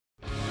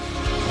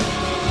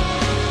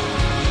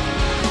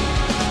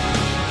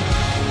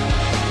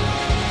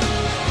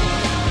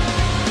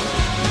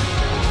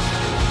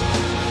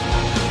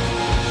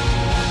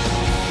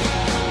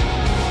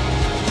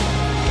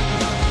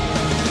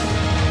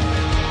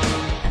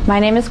My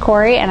name is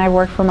Corie and I've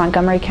worked for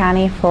Montgomery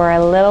County for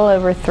a little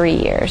over 3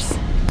 years.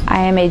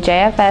 I am a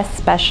JFS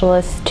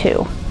Specialist 2.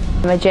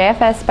 A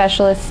JFS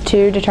Specialist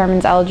 2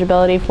 determines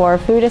eligibility for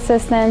food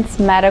assistance,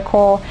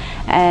 medical,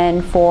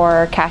 and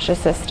for cash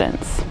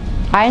assistance.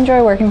 I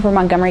enjoy working for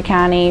Montgomery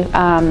County.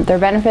 Their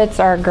benefits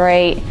are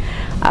great,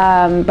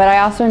 but I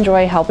also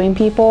enjoy helping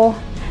people.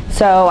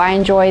 So I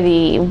enjoy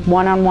the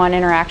one-on-one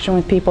interaction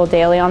with people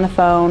daily on the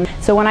phone.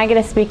 So when I get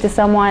to speak to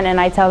someone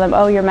and I tell them,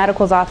 oh, your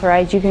medical's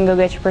authorized, you can go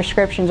get your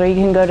prescriptions or you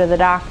can go to the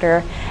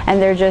doctor,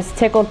 and they're just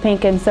tickled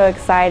pink and so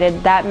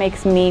excited, that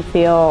makes me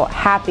feel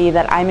happy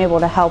that I'm able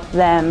to help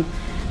them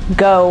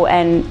go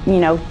and,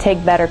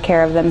 take better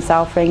care of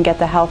themselves and get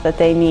the health that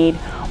they need,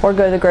 or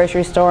go to the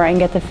grocery store and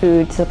get the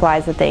food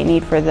supplies that they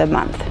need for the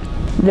month.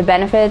 The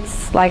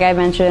benefits, like I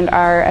mentioned,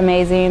 are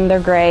amazing. They're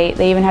great.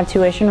 They even have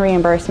tuition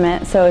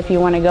reimbursement, so if you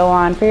want to go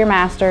on for your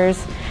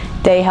master's,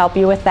 they help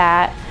you with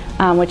that,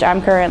 which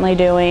I'm currently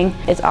doing.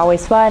 It's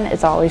always fun,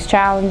 it's always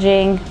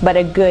challenging, but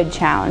a good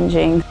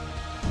challenging.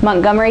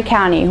 Montgomery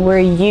County, where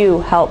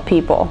you help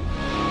people.